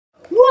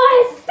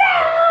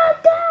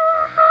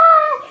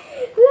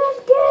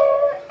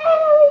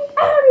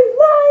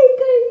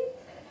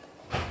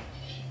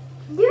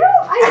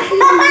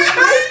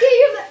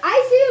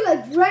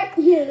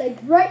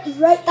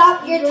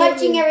you're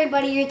touching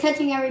everybody. You're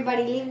touching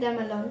everybody. Leave them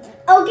alone.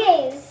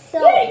 Okay, so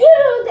you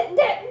know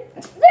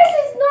this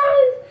is not.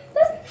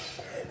 This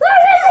is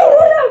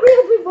not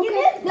real people. You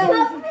Okay? just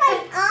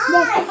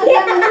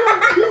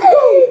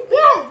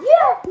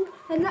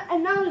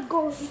And now let's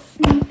go.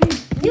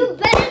 You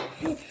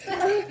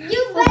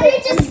better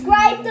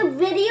describe the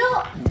video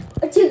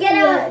to get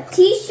a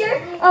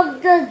T-shirt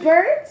of the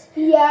birds.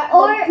 Yeah.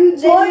 Or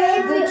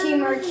Gucci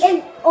merch.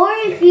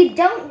 If you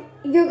don't,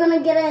 you're gonna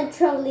get a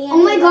trolley.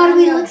 Oh my God,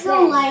 we look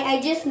so light. I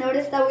just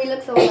noticed that we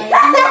look so light.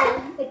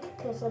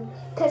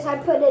 Because I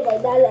put it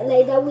like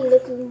that we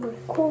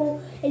look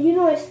cool, and you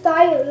know it's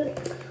style.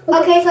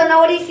 Okay, so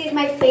nobody sees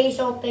my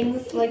facial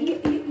things. Like You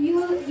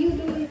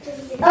do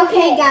it.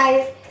 okay,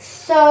 guys.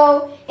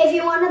 So if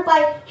you want to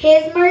buy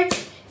his merch,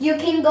 you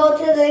can go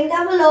to the link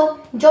down below.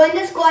 Join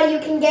the squad. You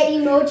can get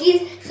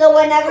emojis. So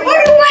whenever you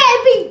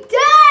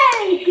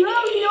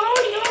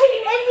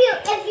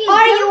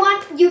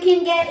you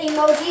can get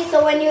emojis.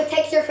 So when you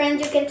text your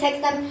friends, you can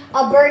text them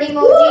a bird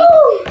emoji.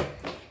 Woo!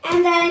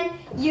 And then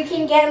you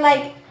can get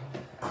like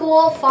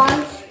cool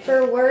fonts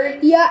for words.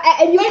 Yeah,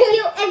 and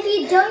If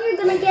you don't, you're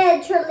gonna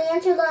get a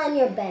tarantula in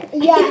your bed.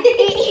 yeah.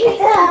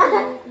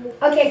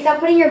 Okay, stop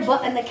putting your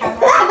butt in the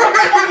camera.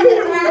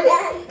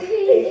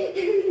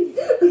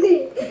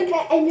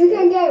 And you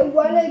can get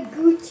one of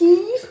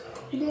Gucci's,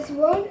 this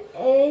one,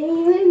 and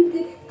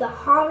even the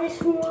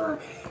hottest one.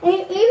 And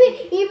even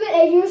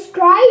if you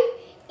subscribe,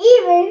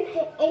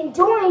 and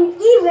join,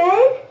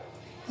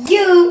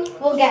 You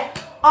will get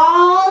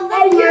all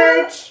the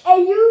merch.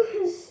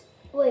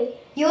 Wait.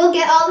 You will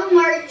get all the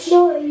merch.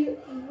 No,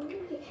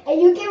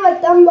 and you give a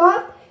thumb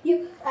up.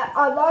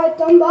 A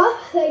thumb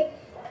up, like.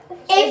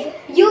 If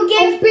you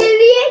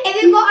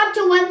go up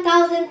to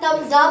 1,000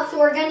 thumbs up, so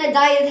we're gonna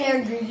dye his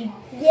hair green.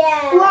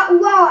 Yeah.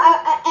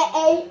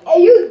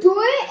 And you do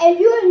it, and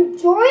you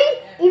enjoy,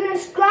 even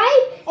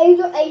subscribe, and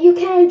you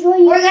can enjoy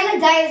it. We're gonna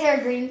dye his hair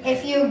green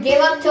if you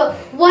give up to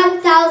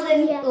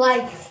 1,000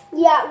 likes.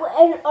 Yeah,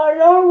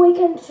 or we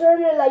can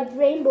turn it like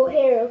rainbow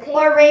hair, okay?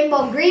 Or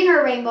rainbow, green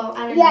or rainbow.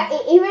 I don't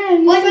know.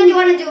 Even Which one do you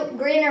want to do?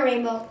 Green or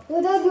rainbow?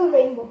 We'll do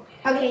rainbow.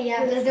 Okay,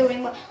 yeah, let's do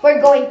rainbow. We're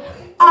going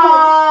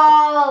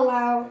all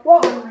out.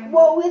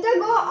 Well, we can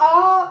go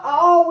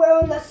all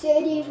around the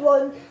cities.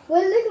 We'll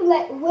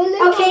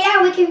look Okay,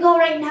 yeah, we can go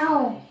right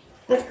now.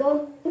 Let's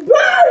go. Bro,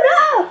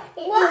 no!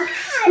 Why?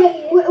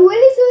 When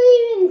did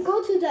you even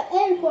go to the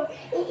airport?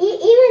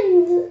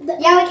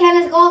 Yeah, we can.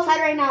 Let's go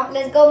outside right now.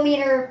 Let's go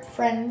meet our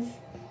friends.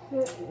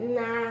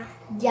 Nah.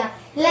 Yeah.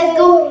 Let's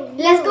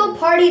go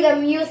party. The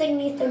music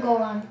needs to go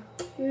on.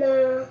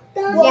 Nah.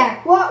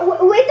 Yeah.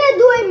 We can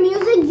do a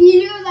music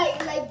video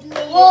like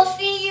later. We'll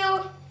see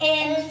you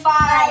in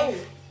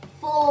 5,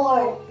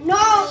 4. No,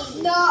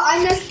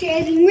 I'm just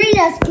kidding. We're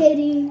just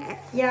kidding.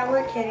 Yeah,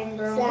 we're kidding,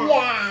 bro.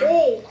 Yeah.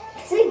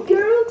 Say,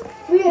 girl.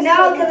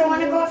 No, because I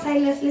want to go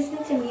outside. Let's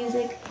listen to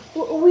music.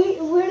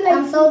 We're like.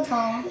 I'm so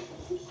tall.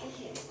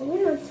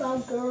 You're not tall,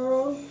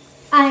 girl.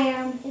 I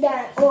am.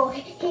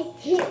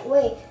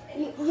 Wait.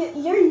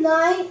 You're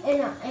 9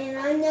 and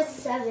I'm just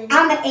 7.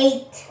 I'm an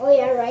 8. Oh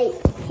yeah, right.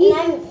 He's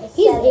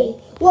 8.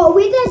 Well,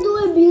 we can do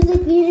a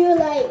music video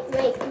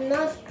like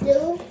not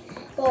still.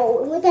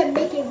 Oh, we can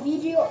make a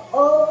video.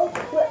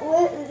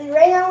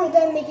 Right now we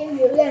can make a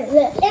video.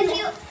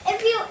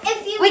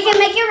 If you We can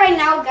make it right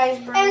now, guys,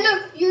 bro. And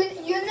look,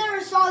 you never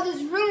saw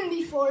this room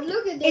before.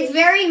 Look at this. It's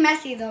very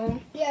messy,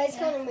 though. Yeah, it's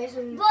kind of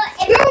messy.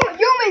 But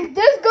You mean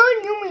this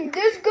gun? You mean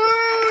this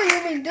gun? You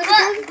mean this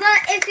gun?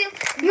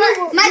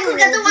 Michael,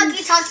 get the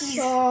walkie-talkies.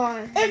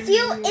 if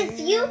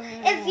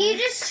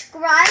you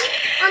subscribe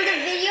on the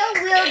video,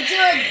 we'll do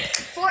a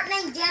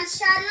Fortnite dance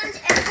challenge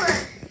and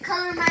put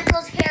color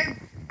Michael's hair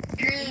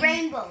green.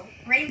 Rainbow.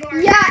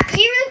 Yeah,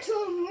 even to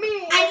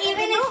me. And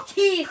even his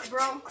teeth,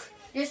 bro.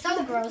 You're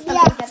so gross. Yeah.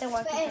 Get the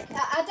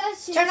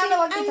walkie-talkie. Turn on the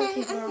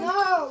walkie-talkie,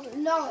 bro.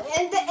 No,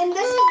 and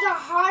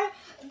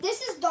this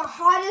is the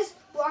hottest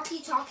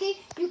walkie-talkie.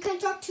 You can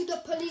talk to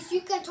the police.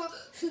 You can talk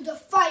to the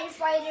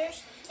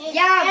firefighters. And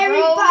Yeah, bro.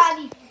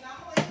 everybody.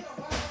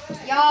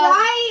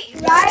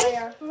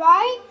 Right?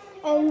 Right.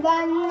 And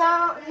then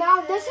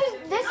now this is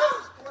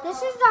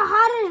the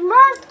hottest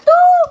merch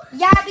too.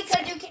 Yeah,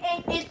 because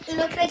it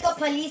looks like a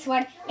police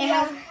one. It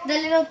has the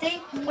little thing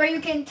where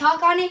you can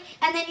talk on it,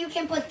 and then you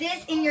can put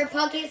this in your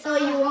pocket so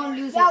you won't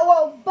lose Yeah, it.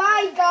 well,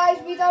 bye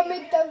guys. We gotta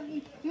make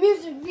the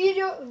music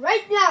video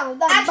right now.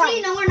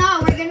 Actually, no, we're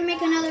not. We're gonna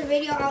make another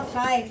video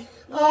outside.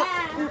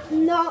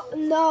 No,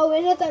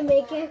 we're not gonna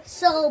make it.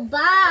 So bye.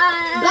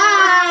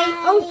 Bye.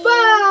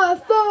 On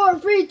 5, 4,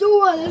 3, 2,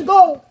 1, let's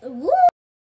go. Woo.